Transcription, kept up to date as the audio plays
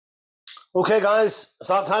Okay, guys, it's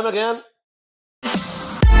that time again.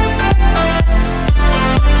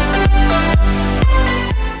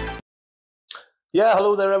 Yeah,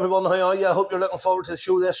 hello there, everyone. How are you? I hope you're looking forward to the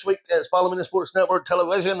show this week. It's Ballymena Sports Network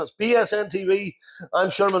Television. It's BSNTV.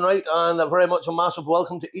 I'm Sherman Wright, and very much a massive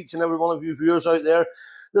welcome to each and every one of you viewers out there.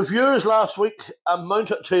 The viewers last week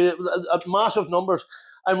amounted to massive numbers.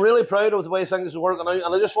 I'm really proud of the way things are working out,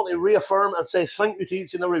 and I just want to reaffirm and say thank you to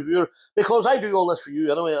each and every viewer, because I do all this for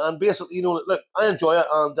you anyway, and basically, look, I enjoy it,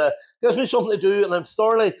 and gives me something to do, and I'm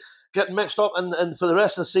thoroughly getting mixed up, and for the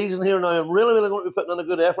rest of the season here now, I'm really going to be putting in a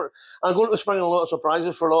good effort. I'm going to be springing a lot of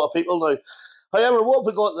surprises for a lot of people now. However, what have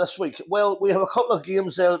we got this week? Well, we have a couple of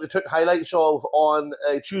games there that we took highlights of on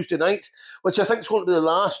Tuesday night, which I think is going to be the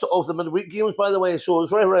last of the midweek games, by the way, so I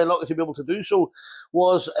was very lucky to be able to do so.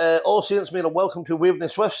 Was All Saints made a welcome to Waveney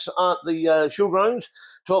Swifts at the showgrounds,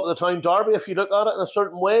 top of the town derby, if you look at it in a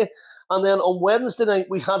certain way. And then on Wednesday night,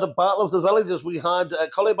 we had a battle of the villages. We had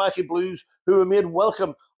Cullibackie Blues, who were made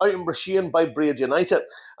welcome out in Brashean by Braid United.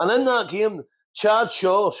 And in that game, Chad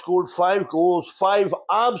Shaw scored 5 goals, 5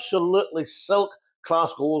 absolutely silk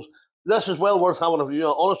class goals. This is well worth having a view.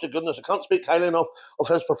 Honest to goodness, I can't speak highly enough of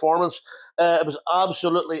his performance. It was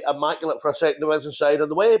absolutely immaculate for a second division side. And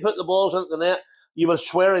the way he put the balls into the net, you would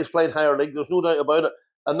swear he's played higher league. There's no doubt about it.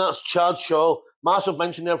 And that's Chad Shaw. Massive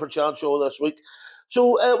mention there for Chad Shaw this week.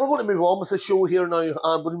 So we're going to move on with the show here now,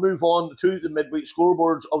 and we'll move on to the midweek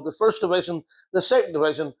scoreboards of the First Division, the Second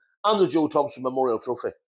Division, and the Joe Thompson Memorial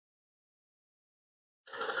Trophy.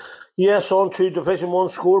 Yes, on to Division 1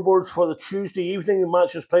 scoreboards for the Tuesday evening. The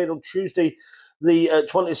match is played on Tuesday, the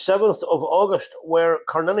 27th of August, where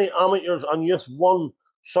Carniny Amateurs and Youth 1,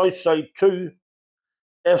 Southside 2,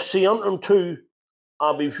 FC Antrim 2,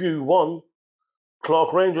 Abbeyview 1,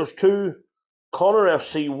 Clock Rangers 2, Connor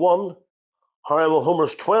FC 1, Harrival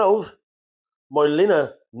Homers 12,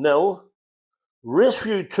 Ballymena 0,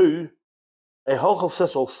 Raceview 2, a Huckle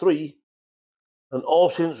Thistle 3, and All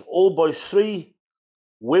Saints Old Boys 3,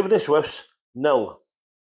 Waveney Swifts 0.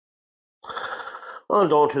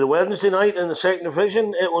 And on to the Wednesday night in the Second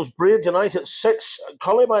Division. It was Braid United 6,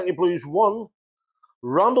 Cullibackie Blues 1,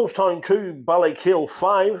 Randallstown 2, Ballykale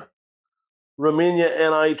 5, Romania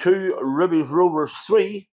NI 2, Rubies Rovers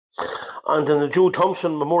 3, and in the Joe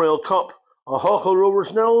Thompson Memorial Cup, a Huckle Rovers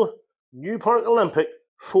 0, New Park Olympic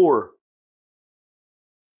 4.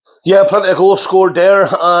 Yeah, plenty of goals scored there.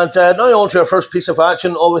 And now on to our first piece of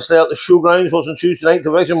action, obviously at the showgrounds, was on Tuesday night,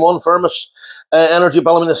 Division 1, Firmus Energy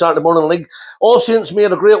Ballymena Saturday Morning League. All Saints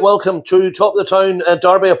made a great welcome to top of the town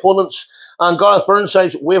derby opponents and Gareth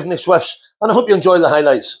Burnside's Waveney Swifts. And I hope you enjoy the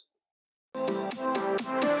highlights.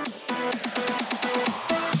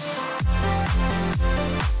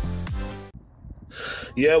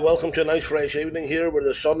 Yeah, welcome to a nice fresh evening here where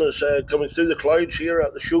the sun is coming through the clouds here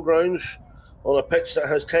at the showgrounds on a pitch that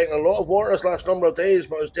has taken a lot of water this last number of days,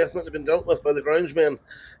 but has definitely been dealt with by the groundsmen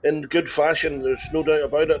in good fashion. There's no doubt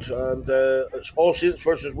about it. And it's All Saints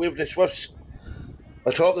versus Waveney Swifts.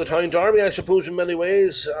 Atop the town derby, I suppose, in many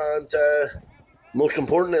ways. And most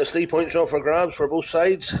importantly, it's 3 points off for grabs for both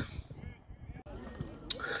sides.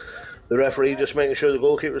 The referee just making sure the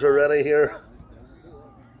goalkeepers are ready here.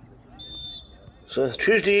 So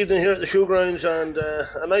Tuesday evening here at the showgrounds, and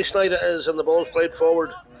a nice night it is, and the ball's played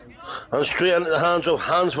forward and straight into the hands of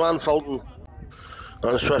Hans van Fulton.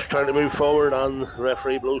 And Swifts trying to move forward, and the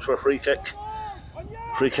referee blows for a free kick.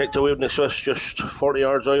 Free kick to Waveney Swifts, just 40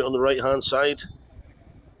 yards out on the right hand side.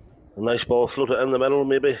 A nice ball floated in the middle,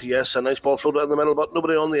 maybe. Yes, a nice ball floated in the middle, but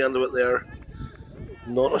nobody on the end of it there.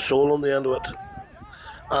 Not a soul on the end of it.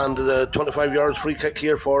 And the 25 yards free kick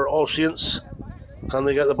here for All Saints. Can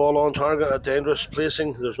they get the ball on target? A dangerous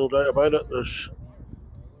placing, there's no doubt about it. There's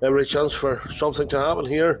every chance for something to happen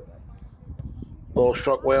here. Ball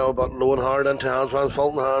struck well, but low and hard into Hans van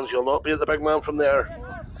Fulton hands. You'll not beat the big man from there.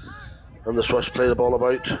 And the Swifts play the ball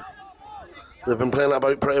about. They've been playing it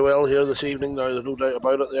about pretty well here this evening now, there's no doubt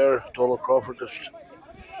about it there. Donald Crawford just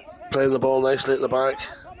playing the ball nicely at the back,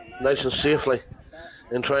 nice and safely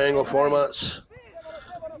in triangle formats.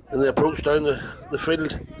 And the approach down the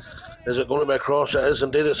field. Is it going to be a cross? It is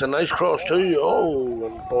indeed. It's a nice cross too. Oh,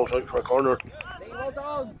 and the ball's out for a corner.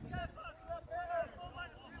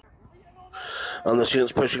 And the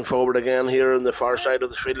Saints pushing forward again here on the far side of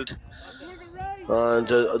the field. And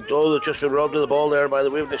though they've just been robbed of the ball there by the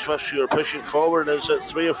Waveney Swifts, who are pushing forward. Is it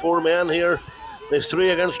 3 or 4 men here? There's 3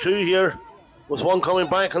 against 2 here, with one coming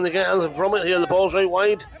back, and they get anything from it here. The ball's out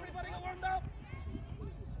wide.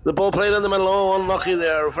 The ball played in the middle. Oh, unlucky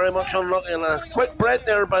there. Very much unlucky. And a quick break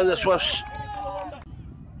there by the Swifts.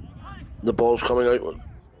 The ball's coming out.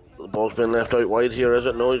 The ball's been left out wide here, is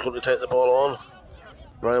it? No, he's going to take the ball on.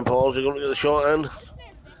 Brian Paul's going to get the shot in.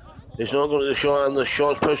 He's not going to get the shot in. The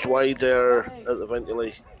shot's pushed wide there at the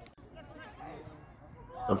Ventilly.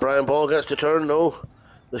 And Brian Paul gets to turn, no.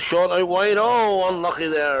 The shot out wide, oh, unlucky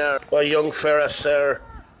there by young Ferris there.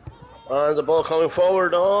 And the ball coming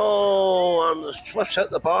forward, oh, and the Swifts hit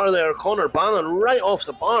the bar there. Connor Bannon right off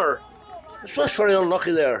the bar. The Swifts very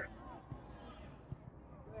unlucky there.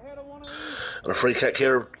 And a free kick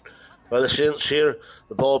here by the Saints here.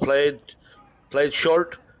 The ball played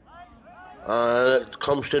short. And it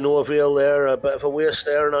comes to no avail there. A bit of a waste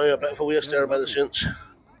there now, a bit of a waste there by the Saints.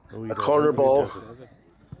 A corner ball.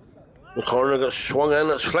 The corner gets swung in,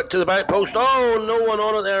 it's flicked to the back post. Oh, no one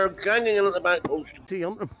on it there, ganging in at the back post.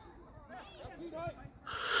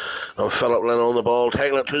 And Philip Lynn on the ball,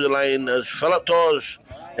 taking it to the line as Philip does.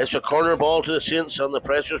 It's a corner ball to the Saints and the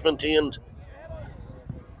pressure's maintained.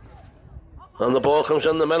 And the ball comes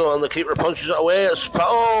in the middle and the keeper punches it away. It's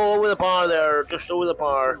over the bar there, just over the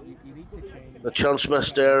bar. The chance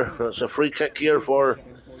missed there. It's a free kick here for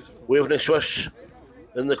Waveney Swifts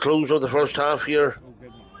in the close of the first half here.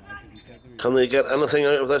 Can they get anything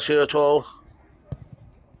out of this here at all?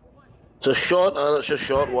 It's a shot and it's a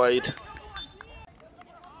shot wide.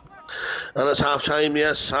 And it's half time,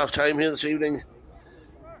 yes, half time here this evening.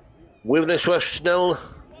 Waveney Swifts 0,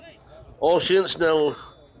 All Saints 0.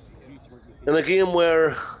 In a game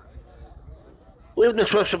where Waveney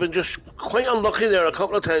Swifts have been just quite unlucky there a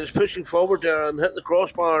couple of times, pushing forward there and hit the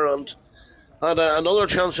crossbar and had another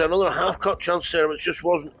chance there, another half-cut chance there, which just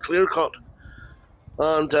wasn't clear-cut.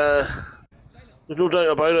 And there's no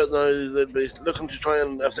doubt about it now, they'd be looking to try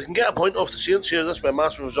and, if they can get a point off the Saints here, this will be a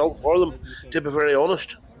massive result for them, to be very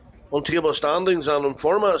honest. On table standings and on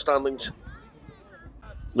format standings.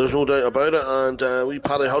 There's no doubt about it, and wee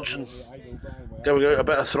Paddy Hudson giving out a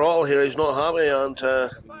bit of throttle here, he's not happy, and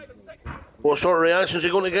what sort of reactions is he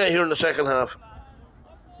going to get here in the second half?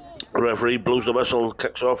 The referee blows the whistle and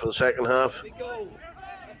kicks off for the second half.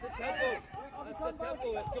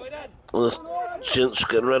 The Saints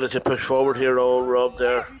getting ready to push forward here. Oh, Rob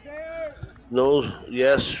there. No,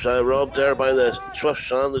 yes, Rob there by the Swifts,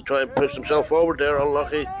 and they try and push themselves forward there.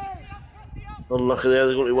 Unlucky. Unlucky there,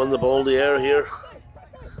 they're going to win the ball in the air here.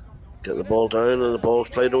 Get the ball down, and the ball's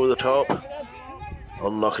played over the top.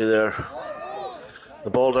 Unlucky there. The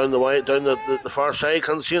ball down the wide, down the far side.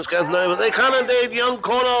 Can the Saints get it now? But they can indeed. Young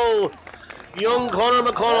Connell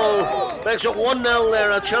McConnell makes it 1-0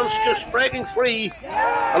 there. A chance just breaking free.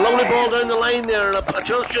 A lovely ball down the line there. A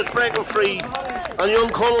chance just breaking free. And young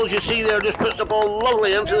Connell, as you see there, just puts the ball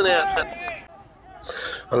lovely into the net.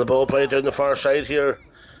 And the ball played down the far side here.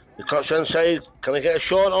 It cuts inside. Can he get a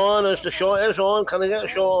shot on? As the shot is on, can he get a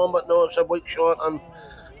shot on? But no, it's a weak shot and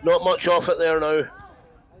not much off it there now.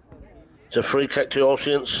 It's a free kick to All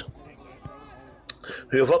Saints,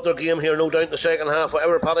 who have upped their game here, no doubt, in the second half.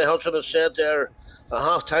 Whatever Paddy Hudson has said there at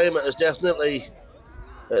half time, it is definitely,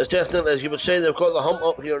 as you would say, they've got the hump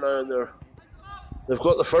up here now, and they've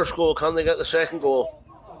got the first goal. Can they get the second goal?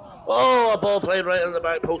 Oh, a ball played right in the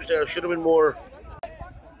back post there. Should have been more.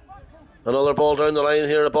 Another ball down the line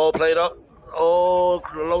here. A ball played up. Oh,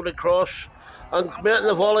 loaded cross, and met in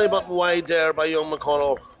the volley, but wide there by young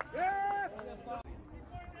McConnell.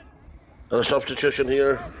 And a substitution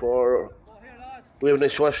here for Waveney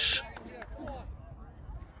Swifts.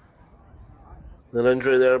 An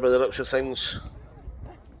injury there by the looks of things.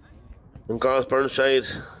 And Gareth Burnside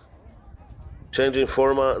changing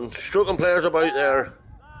format and stroking players about there.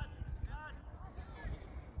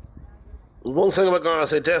 And one thing about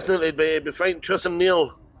Gareth, they definitely be fighting tooth and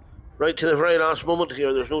nail right to the very last moment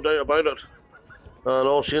here, there's no doubt about it. And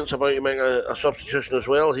All Saints about to make a substitution as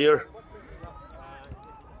well here.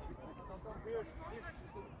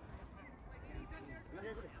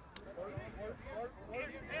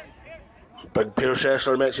 Big Pierce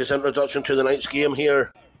Essler makes his introduction to the night's game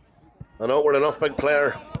here. An outward enough big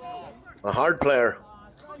player. A hard player.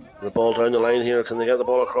 The ball down the line here. Can they get the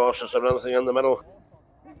ball across? Is there anything in the middle?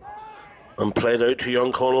 And played out to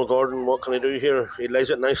young Conal Gordon. What can he do here? He lays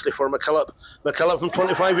it nicely for McKillop. McKillop from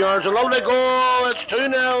 25 yards. A lovely goal. It's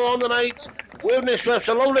 2-0 on the night. Waveney Swifts.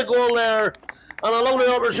 A lovely goal there. And a lovely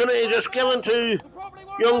opportunity just given to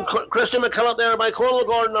young Christy McKillop there by Conal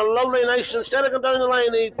Gordon. A lovely, nice, instead of going down the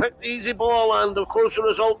line, he picked the easy ball, and of course the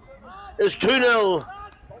result is 2-0.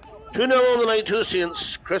 2-0 on the night to the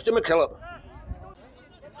Saints. Christy McKillop.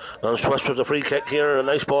 And Swifts with the free kick here. A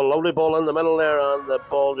nice ball, lovely ball in the middle there, and the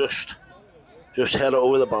ball just headed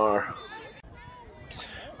over the bar.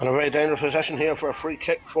 And a very dangerous position here for a free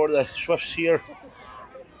kick for the Swifts here.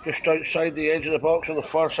 Just outside the edge of the box on the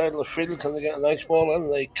far side of the field. Can they get a nice ball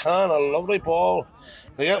in? They can. A lovely ball.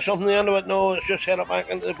 Can they get something at the end of it? No, it's just headed back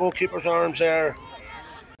into the goalkeeper's arms there.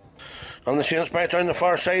 And the Saints back down the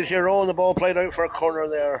far side here. Oh, and the ball played out for a corner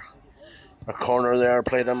there. A corner there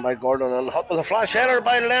played in by Gordon and hit with a flash header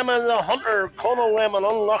by Lemon, the hunter. Connell Lemon,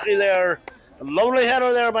 unlucky there. A lovely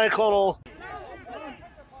header there by Connell.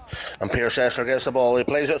 And Pierce Esser gets the ball. He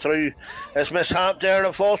plays it through. It's mishapped there and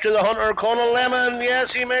it falls to the hunter. Connell Lemon,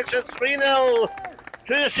 yes, he makes it 3-0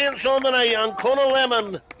 to the Saints on the night. And Connell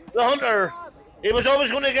Lemon, the hunter, he was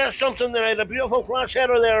always going to get something there. He had a beautiful flash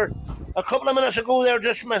header there a couple of minutes ago there,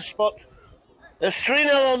 just missed, but it's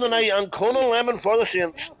 3-0 on the night and Connell Lemon for the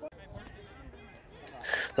Saints.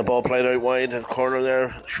 The ball played out wide at corner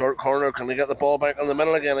there, short corner. Can they get the ball back in the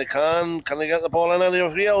middle again? They can. Can they get the ball in the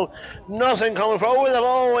field? Nothing coming from. Oh, the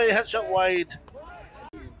ball away, hits it wide.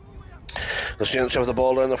 The Saints have the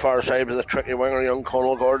ball down the far side with the tricky winger, young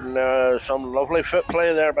Connell Gordon. Some lovely foot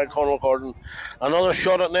play there by Connell Gordon. Another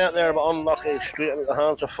shot at net there, but unlucky, straight into the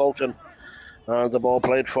hands of Fulton. And the ball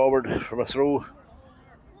played forward from a throw.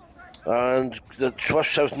 And the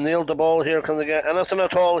Swifts have nailed the ball here. Can they get anything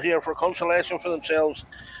at all here for consolation for themselves?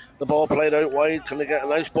 The ball played out wide. Can they get a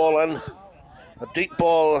nice ball in? A deep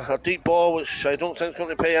ball, which I don't think is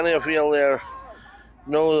going to pay any avail there.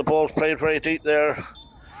 No, the ball's played very deep there.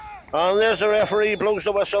 And there's the referee, blows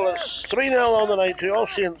the whistle. It's 3-0 on the night to All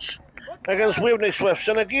Saints against Waveney Swifts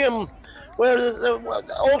in a game where the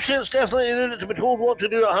All Saints definitely needed to be told what to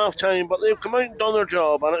do at half time, but they've come out and done their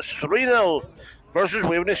job, and it's 3-0 versus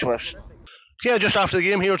Waveney Swifts. Yeah, just after the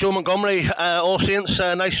game here, Joe Montgomery, All Saints,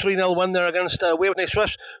 nice 3-0 win there against Waveney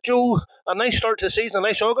Swifts. Joe, a nice start to the season, a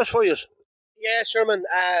nice August for you. Yeah, Sherman,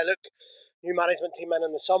 look, new management team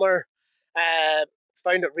in the summer,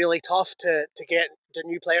 found it really tough to get the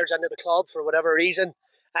new players into the club for whatever reason,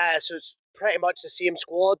 so it's pretty much the same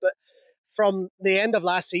squad, but from the end of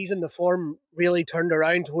last season, the form really turned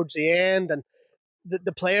around towards the end, and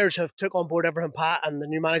the players have took on board everything Pat and the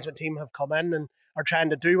new management team have come in and are trying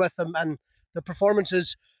to do with them, and the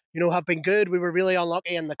performances, have been good. We were really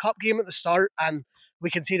unlucky in the cup game at the start, and we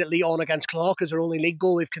conceded Leon against Clock as our only league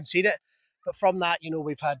goal we've conceded. But from that,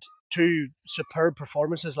 we've had two superb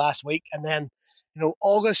performances last week, and then,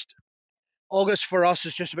 August for us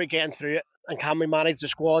is just about getting through it, and can we manage the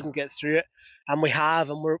squad and get through it? And we have,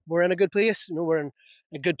 and we're in a good place. We're in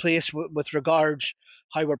a good place with regards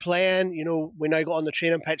how we're playing. We now got on the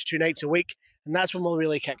training pitch 2 nights a week, and that's when we'll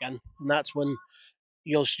really kick in, and that's when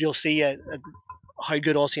you'll see how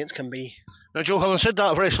good All Saints can be. Now, Joe, having said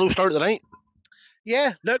that, a very slow start tonight.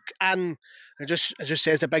 Yeah, look, and it just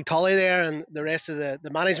says the big Tully there and the rest of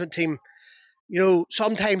the management team.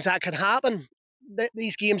 Sometimes that can happen.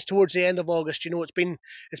 These games towards the end of August,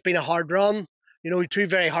 it's been a hard run. 2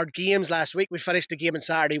 very hard games last week. We finished the game on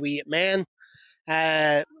Saturday with 8 men.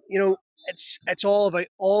 It's all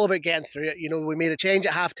about getting through it. We made a change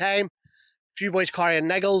at half time. A few boys carrying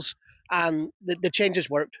niggles, and the changes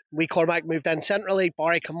worked. Cormac moved in centrally,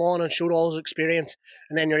 Barry come on and showed all his experience,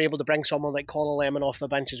 and then you're able to bring someone like Connell Lemon off the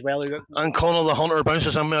bench as well. And Connell the hunter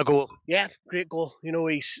bounces in with a goal. Yeah, great goal.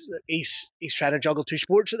 He's trying to juggle 2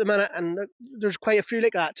 sports at the minute, and there's quite a few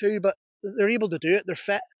like that too, but they're able to do it. They're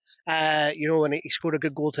fit. And he scored a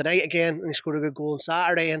good goal tonight again, and he scored a good goal on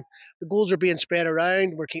Saturday, and the goals are being spread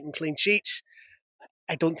around. We're keeping clean sheets.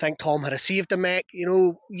 I don't think Tom had a save to make.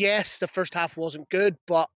 Yes, the first half wasn't good,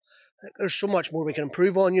 but there's so much more we can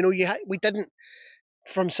improve on. We didn't,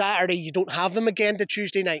 from Saturday, you don't have them again to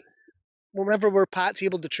Tuesday night. Whenever Pat's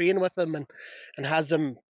able to train with them and has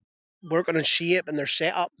them working on shape and their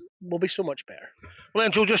setup, will be so much better. Well,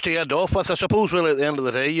 then, Joe, just to end off with, I suppose really at the end of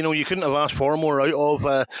the day, you couldn't have asked for more out of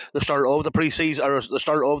the start of the pre-season or the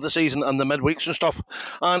start of the season and the midweeks and stuff.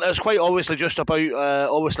 And it's quite obviously just about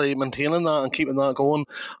obviously maintaining that and keeping that going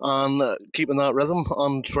and keeping that rhythm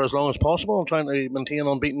and for as long as possible and trying to maintain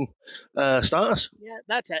unbeaten status. Yeah,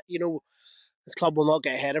 that's it. This club will not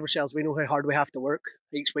get ahead of ourselves. We know how hard we have to work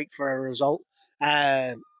each week for a result.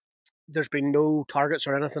 There's been no targets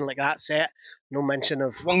or anything like that set. No mention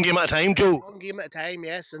of one game at a time, Joe. One game at a time,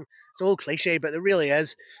 yes. And it's all cliche, but it really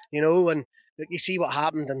is. And you see what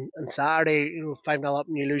happened on Saturday. 5-0 up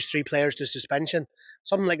and you lose 3 players to suspension.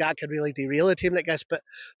 Something like that could really derail a team like this. But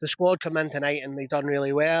the squad come in tonight and they've done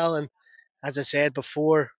really well. And as I said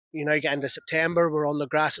before, get into September. We're on the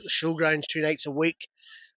grass at the showgrounds 2 nights a week.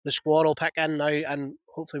 The squad will pick in now, and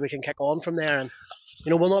hopefully we can kick on from there. And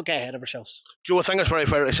we'll not get ahead of ourselves. Joe, I think it's very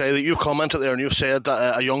fair to say that you've commented there and you've said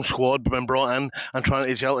that a young squad been brought in and trying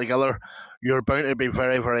to gel together. You're bound to be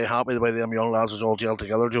very, very happy the way them young lads is all gelled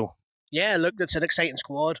together, Joe. Yeah, look, it's an exciting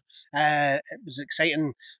squad. It was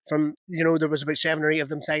exciting from, there was about 7 or 8 of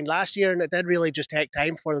them signed last year, and it did really just take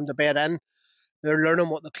time for them to bed in. They're learning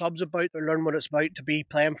what the club's about. They're learning what it's about to be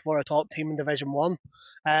playing for a top team in Division 1.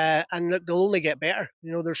 And look, they'll only get better.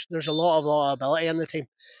 You know, there's a lot of ability in the team.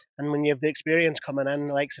 And when you have the experience coming in,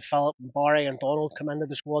 the likes of Philip and Barry and Donald come into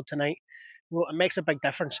the squad tonight, well, it makes a big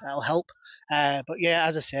difference. It'll help. But yeah,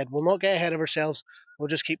 as I said, we'll not get ahead of ourselves. We'll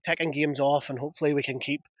just keep ticking games off, and hopefully we can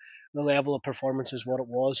keep the level of performance as what it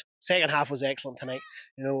was. Second half was excellent tonight.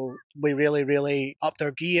 You know, we really upped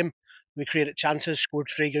our game. We created chances, scored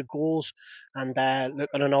 3 good goals, and look,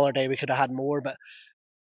 on another day we could have had more. But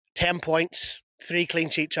 10 points, 3 clean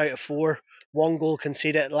sheets out of 4, 1 goal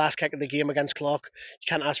conceded at the last kick of the game against Clock. You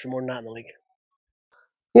can't ask for more than that in the league.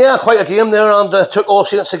 Yeah, quite a game there, and took all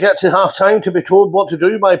Saints to get to half time to be told what to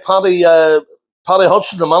do by Paddy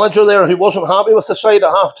Hudson, the manager there, who wasn't happy with the side at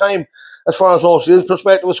half time as far as all Saints'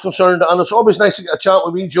 perspective was concerned. And it's always nice to get a chat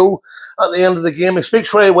with wee Joe at the end of the game. He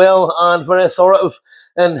speaks very well and very authoritative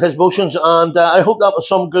in his motions, and I hope that was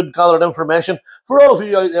some good gathered information for all of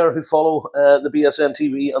you out there who follow the BSN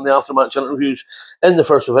TV and the aftermatch interviews in the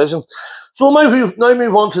First Division. So we'll now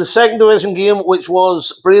move on to the Second Division game, which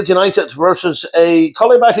was Braids United versus a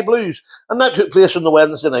Cullybackey Blues, and that took place on the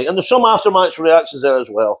Wednesday night. And there's some aftermatch reactions there as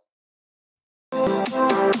well.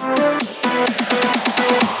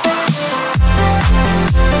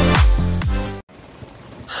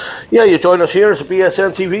 Yeah, you join us here at the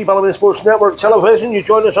BSNTV, Ballymena Sports Network Television. You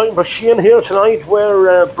join us out in Ballymena here tonight,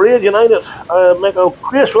 where Braids United make a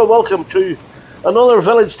graceful welcome to another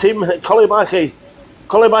village team,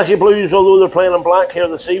 Cullybackey Blues, although they're playing in black here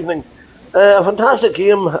this evening. A fantastic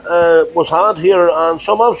game was had here, and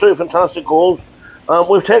some absolutely fantastic goals.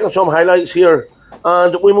 We've taken some highlights here,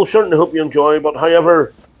 and we most certainly hope you enjoy. But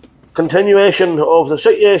however, continuation of the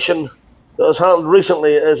situation that has happened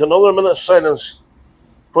recently is another minute's silence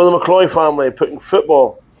for the McCloy family, putting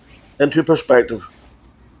football into perspective.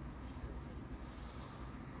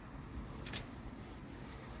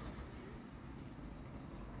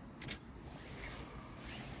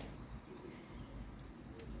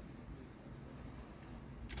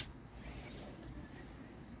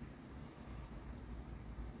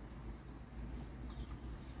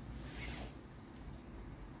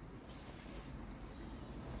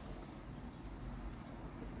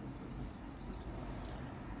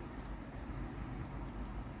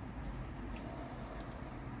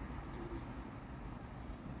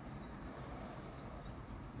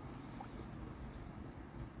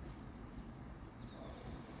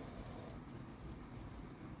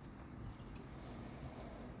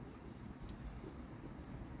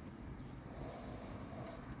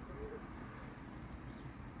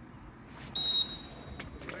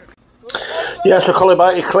 Yeah, so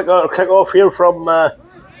Cullybackey kick off here from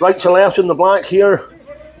right to left in the black here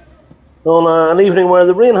on an evening where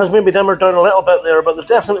the rain has maybe dimmered down a little bit there, but there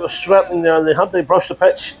definitely was sweating there. They had to brush the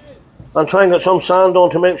pitch and try and get some sand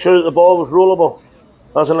on to make sure that the ball was rollable,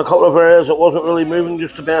 as in a couple of areas it wasn't really moving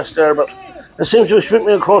just the best there, but it seems to be sweeping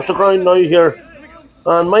across the ground now here.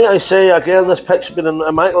 And might I say again, this pitch has been in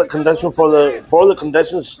immaculate condition for the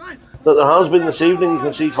conditions that there has been this evening. You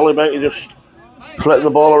can see Cullybackey just flitting the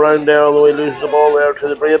ball around there, although he loses the ball there to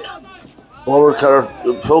the Braid. Forward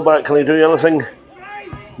fullback, can he do anything?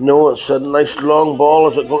 No, it's a nice long ball.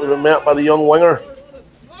 Is it going to be met by the young winger?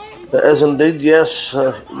 It is indeed, yes.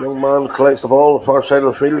 Young man collects the ball on the far side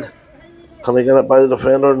of the field. Can he get it by the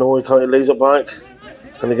defender? No, he can't. He lays it back.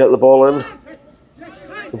 Can he get the ball in?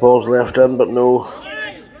 The ball's left in, but no.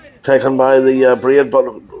 Taken by the Braid, but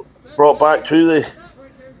brought back to the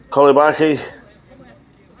Cullybackey.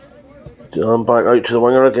 Back out to the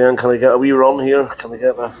winger again. Can he get a wee run here? Can he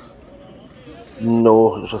get a...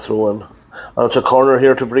 No, it was a throw in. And it's a corner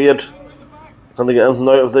here to Braid. Can they get anything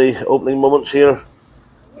out of the opening moments here?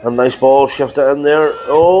 A nice ball, shift it in there.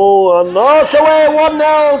 Oh, and no, it's away,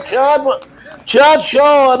 1-0. Chad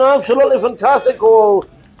Shaw, an absolutely fantastic goal.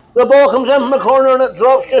 The ball comes in from the corner and it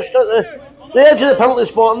drops just at the edge of the penalty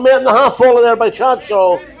spot, and made in the half volley there by Chad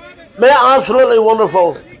Shaw. Made absolutely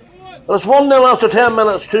wonderful. And it's 1-0 after 10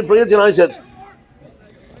 minutes to Braids United.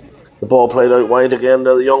 The ball played out wide again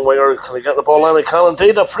there, the young winger. Can he get the ball in? He can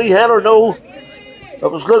indeed. A free header, no. It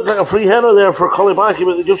looked like a free header there for Cullybackey,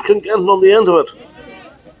 but they just couldn't get anything on the end of it.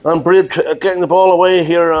 And Braid getting the ball away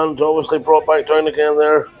here, and obviously brought back down again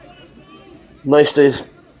there. Nice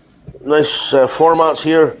formats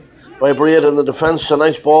here by Braid in the defence. A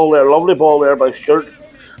nice ball there, lovely ball there by Stewart.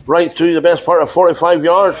 Right through the best part of 45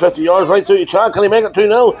 yards, 50 yards, right through to Chad. Can he make it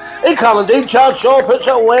 2-0? He can indeed. Chad Shaw puts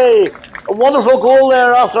it away. A wonderful goal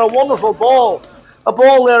there after a wonderful ball. A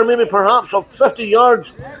ball there maybe perhaps of 50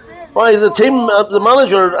 yards by the team, the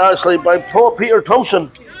manager actually, by Peter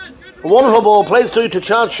Thompson. A wonderful ball played through to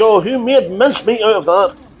Chad Shaw, who made mincemeat out of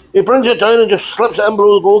that. He brings it down and just slips it in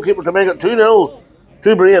below the goalkeeper to make it 2-0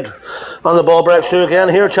 to Braid. And the ball breaks through again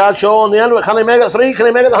here. Chad Shaw on the end of it. Can he make it 3? Can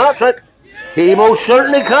he make it the hat-trick? He most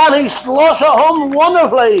certainly can. He slots it home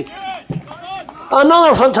wonderfully.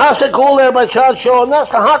 Another fantastic goal there by Chad Shaw, and that's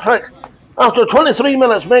the hat-trick after 23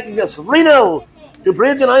 minutes, making it 3-0 to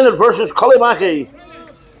Braid United versus Cullibackie.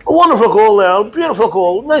 A wonderful goal there, a beautiful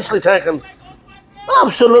goal, nicely taken.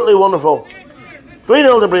 Absolutely wonderful.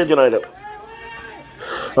 3-0 to Braid United.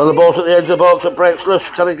 And the ball's at the edge of the box, it breaks loose.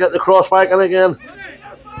 Can he get the cross back in again?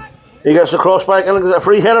 He gets the cross back in, a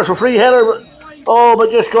free header. Oh, but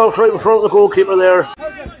just drops right in front of the goalkeeper there.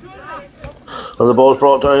 And the ball's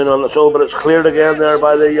brought down on its own, but it's cleared again there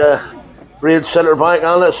by the Braid centre back.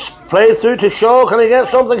 And it's played through to Shaw. Can he get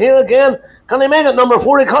something here again? Can he make it? Number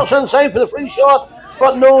 4, he cuts inside for the free shot.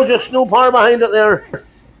 But no, just no power behind it there.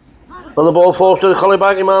 And the ball falls to the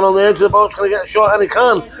Cullibackie man on the edge of the box. Can he get a shot? And he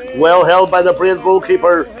can. Well held by the Braid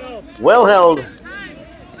goalkeeper. Well held.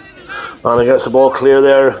 And he gets the ball clear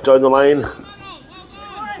there down the line.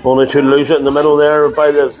 Only to lose it in the middle there by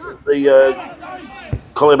the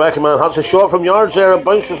Cullibackie man. Has a shot from yards there and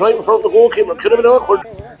bounces right in front of the goalkeeper. Could have been awkward,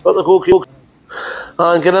 but the goalkeeper.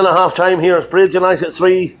 And get in at half time here. It's Braid United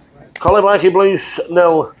 3, Cullibackie Blues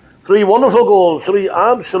 0. 3 wonderful goals, 3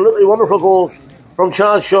 absolutely wonderful goals from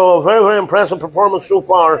Chad Shaw. Very, very impressive performance so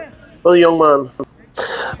far for the young man.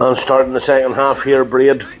 And starting the second half here,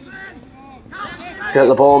 Braid get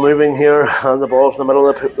the ball moving here, and the ball's in the middle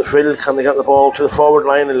of the field. Can they get the ball to the forward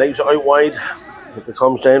line? He leaves it out wide. It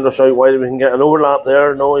becomes dangerous out wide. We can get an overlap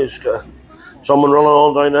there. No, he's got someone running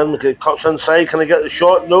all down in. He cuts inside. Can he get the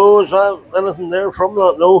shot? No. Is that anything there from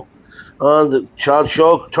that? No. And Chad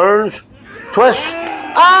Shaw turns, twists.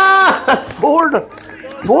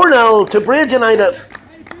 4-0 to Braid United.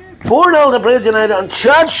 4-0 to Braid United. And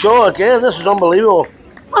Chad Shaw again. This is unbelievable.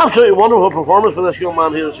 Absolutely wonderful performance for this young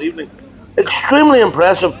man here this evening. Extremely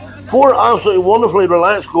impressive. 4 absolutely wonderfully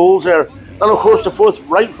relaxed goals there. And of course the 4th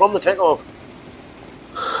right from the kickoff.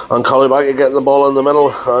 And Cullibackie getting the ball in the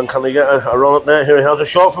middle. And can he get a run at net here? He has a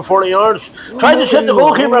shot for 40 yards. Tried to chip the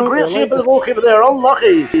goalkeeper. A great save by the goalkeeper there.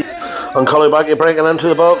 Unlucky. And Cullibackie breaking into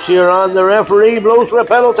the box here. And the referee blows for a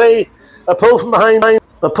penalty. A pull from behind.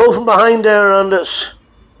 There. And it's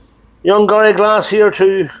young Gary Glass here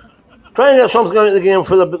to try and get something out of the game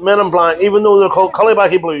for the men in black. Even though they're called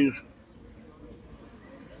Cullibackie Blues.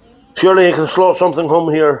 Surely he can slot something home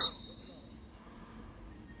here.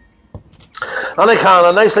 And he can.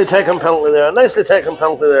 A nicely taken penalty there. And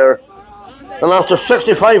after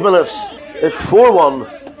 65 minutes, it's 4-1.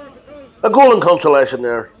 A goal in consolation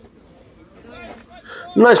there.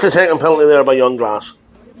 Nicely taken penalty there by young Glass.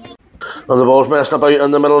 And the ball's messed about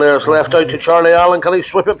in the middle there. It's left out to Charlie Allen. Can he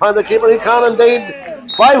sweep it by the keeper? He can indeed.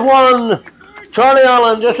 5-1. Charlie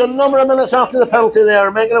Allen just a number of minutes after the penalty there,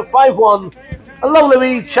 making it 5-1. A lovely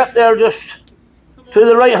wee chip there just to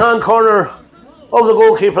the right hand corner of the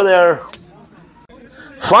goalkeeper there.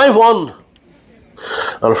 5-1.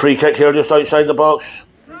 And a free kick here just outside the box.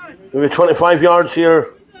 Maybe 25 yards here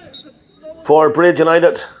for Braid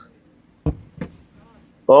United.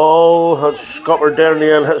 Oh, that's scuppered there in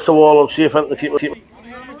the end, hits the wall and safe into the keeper.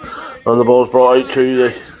 And the ball's brought out to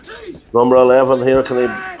the number 11 here. Can he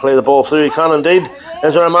play the ball through? He can indeed.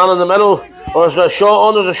 Is there a man in the middle? Or is there a shot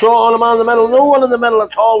on? There's a shot on, a man in the middle. No one in the middle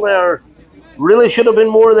at all there. Really should have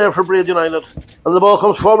been more there for Braid United. And the ball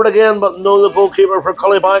comes forward again, but no, the goalkeeper for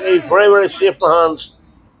Cullibackie. Very, very safe in the hands.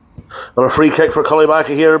 And a free kick for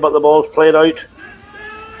Cullibackie here, but the ball's played out.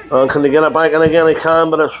 And can they get it back in again? He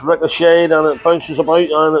can, but it's ricocheted and it bounces about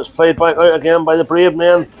and it's played back out again by the Braid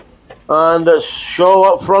men. And it's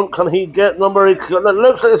Shaw up front. Can he get number... It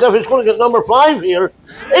looks like as if he's going to get number 5 here.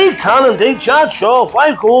 He can indeed. Chad Shaw,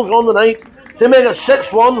 5 goals on the night. They make it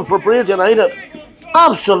 6-1 for Braid United.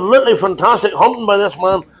 Absolutely fantastic hunting by this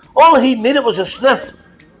man. All he needed was a sniff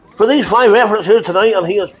for these 5 efforts here tonight, and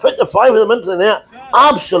he has put the 5 of them into the net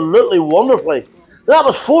absolutely wonderfully. That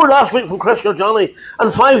was 4 last week from Chris Giorgiani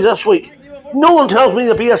and 5 this week. No one tells me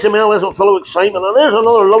the BSML isn't full of excitement, and there's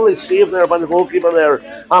another lovely save there by the goalkeeper there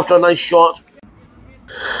after a nice shot.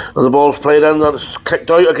 And the ball's played in, that's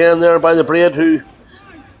kicked out again there by the Braid, who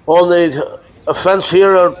on the offence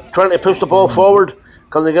here are trying to push the ball forward.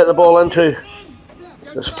 Can they get the ball into?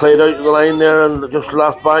 It's played out the line there and just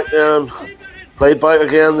left back there and played back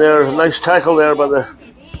again there. Nice tackle there by the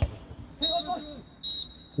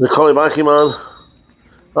Cullibackie man.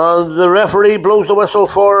 And the referee blows the whistle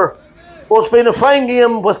for what's been a fine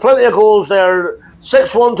game with plenty of goals there.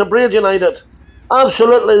 6-1 to Braid United.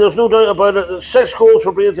 Absolutely, there's no doubt about it. 6 goals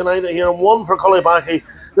for Braid United here and 1 for Cullibackie.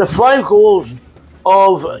 The 5 goals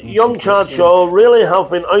of young Chad Shaw really have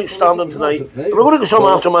been outstanding tonight. We're going to get some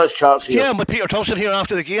after-match chats here. Yeah, with Peter Thompson here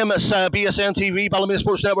after the game. It's BSNTV, Ballymena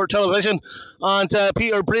Sports Network Television, and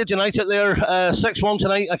Peter, Braid United there 6-1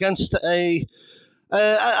 tonight against an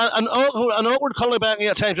awkward Cullyback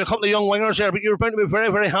at times, a couple of young wingers there, but you're bound to be very,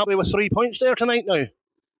 very happy with 3 points there tonight now.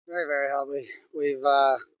 Very, very happy.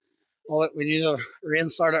 We knew the rain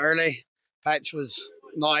started early. Pitch was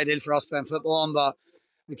not ideal for us playing football on, but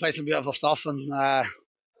we played some beautiful stuff and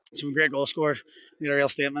some great goal scored. Made a real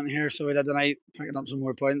statement here, so we did tonight, picking up some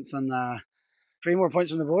more points and 3 more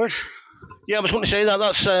points on the board. Yeah, I was going to say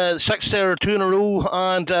that's 6 there, 2 in a row,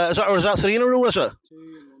 and is that 3 in a row? Is it?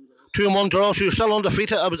 2 and 1 draw, so you're still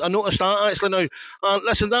undefeated. I noticed that actually now. And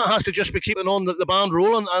listen, that has to just be keeping on the band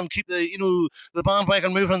rolling and keep the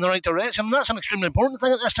bandwagon moving in the right direction. And that's an extremely important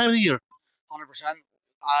thing at this time of the year. 100%.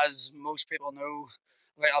 As most people know,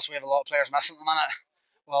 about us, we have a lot of players missing at the minute.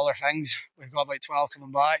 With all their things, we've got about 12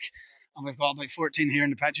 coming back, and we've got about 14 here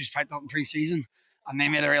in the pitch who's picked up in pre-season, and they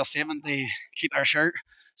made a real statement to keep their shirt.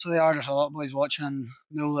 So they are. There's a lot of boys watching and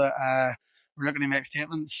know that we're looking to make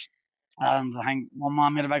statements. And I think one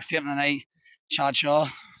man made a big statement tonight, Chad Shaw,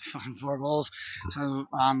 fucking 4 goals. So,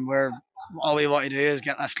 and all we want to do is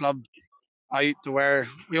get this club out to where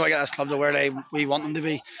we want to get this club to where we want them to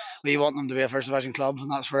be. We want them to be a first division club,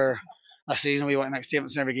 and that's where this season we want to make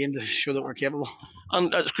statements in every game to show that we're capable.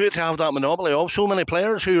 And it's great to have that monopoly of so many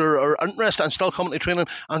players who are interested and still coming to training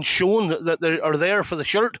and showing that they are there for the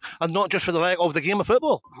shirt and not just for the leg of the game of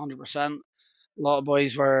football. 100%. A lot of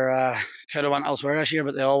boys were could have went elsewhere this year,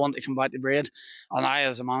 but they all want to come back to Braid. And I,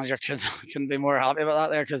 as a manager, couldn't be more happy about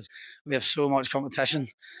that there, because we have so much competition,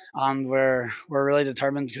 and we're really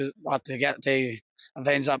determined to get to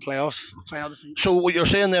avenge that playoffs final defeat. So what you're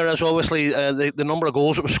saying there is obviously the number of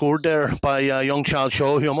goals that were scored there by young Chad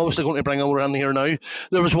Shaw, who I'm obviously going to bring over in here now.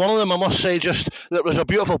 There was one of them, I must say, just that was a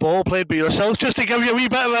beautiful ball played by yourself, just to give you a wee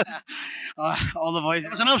bit of it. All the boys.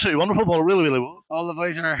 It was an absolutely wonderful ball, really, really was. All the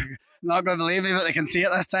boys are not going to believe me, but they can see it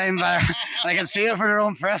this time. They can see it for their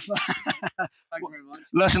own proof. Thank you very much.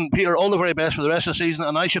 Listen, Peter, all the very best for the rest of the season,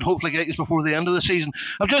 and I should hopefully get you before the end of the season.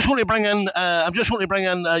 I'm just going to bring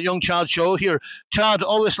in young Chad Shaw here. Chad,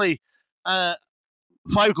 obviously, 5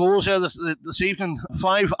 goals there this evening.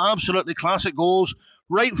 5 absolutely classic goals,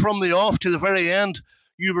 right from the off to the very end.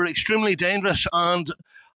 You were extremely dangerous, and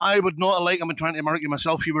I would not have liked, I've been trying to mark you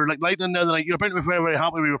myself, you were like lightning there tonight. You're about to be very, very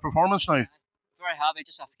happy with your performance now. Very happy,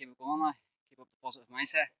 just have to keep it going now. Keep up the positive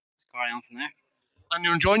mindset, just carry on from there. And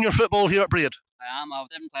you're enjoying your football here at Braid? I am. I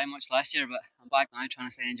didn't play much last year, but I'm back now trying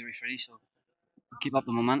to stay injury free, so keep up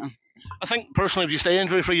the momentum. I think personally, if you stay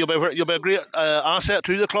injury free, you'll be a great asset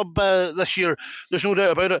to the club this year. There's no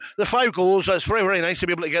doubt about it. The 5 goals, it's very, very nice to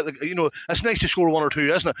be able to get it's nice to score 1 or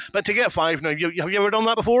 2, isn't it? But to get 5 now, have you ever done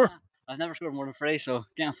that before? I've never scored more than 3, so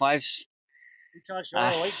getting 5's.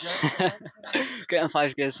 Getting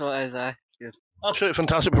 5's good, so it is. It's good. Absolutely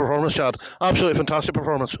fantastic performance, Chad. Absolutely fantastic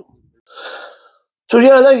performance. So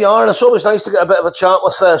yeah, there you are. It's always nice to get a bit of a chat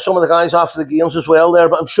with some of the guys after the games as well there,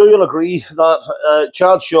 but I'm sure you'll agree that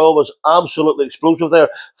Chad Shaw was absolutely explosive there.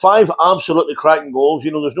 5 absolutely cracking goals,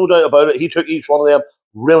 there's no doubt about it. He took each one of them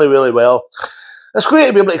really, really well. It's great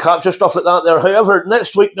to be able to capture stuff like that there. However,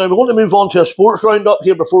 next week now, we're going to move on to a sports roundup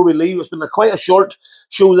here before we leave. It's been quite a short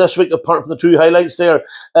show this week, apart from the 2 highlights there.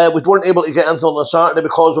 We weren't able to get into on Saturday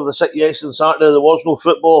because of the situation Saturday. There was no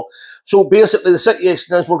football. So basically, the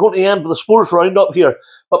situation is we're going to end with a sports roundup here.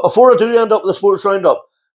 But before I do end up with the sports roundup,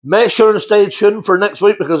 make sure to stay tuned for next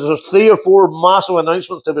week, because there's 3 or 4 massive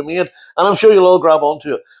announcements to be made, and I'm sure you'll all grab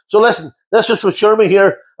onto it. So listen, this is with Shermy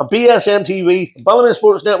here on BSNTV, Ballymena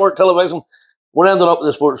Sports Network Television. We're ending up with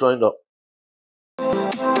the sports roundup.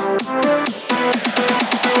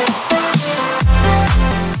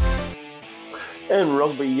 In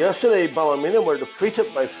rugby yesterday, Ballymena were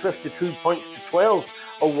defeated by 52 points to 12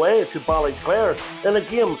 away to Ballyclare in a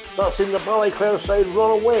game that seen the Ballyclare side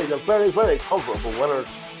run away, the very, very comfortable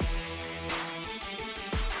winners.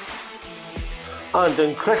 And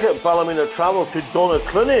in cricket, Ballymena travelled to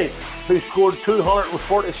Donaghclooney, who scored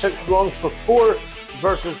 246 runs for 4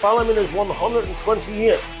 versus Ballymena's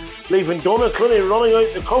 128, leaving Donaghclooney running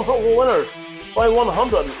out the comfortable winners by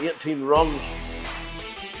 118 runs.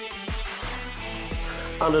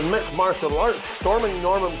 And in mixed martial arts, Storming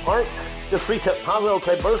Norman Park defeated Paweł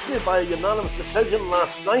Tyburski by a unanimous decision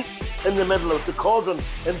last night in the middle of the Cauldron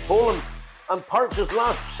in Poland. And Park's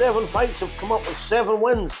last 7 fights have come up with 7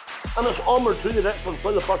 wins, and it's onward to the next one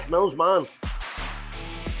for the Bush Mills man.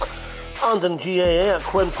 And in GAA at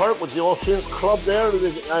Quinn Park with the All Saints Club there,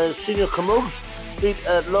 the senior Camogues beat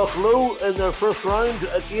Loch Low in their first round,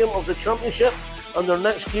 a game of the championship, and their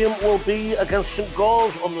next game will be against St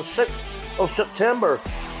Galls on the 6th of September.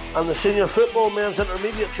 And the Senior Football Men's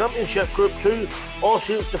Intermediate Championship Group 2, All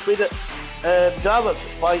Saints defeated Davits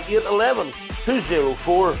by 8-11 to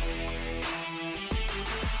 0-4.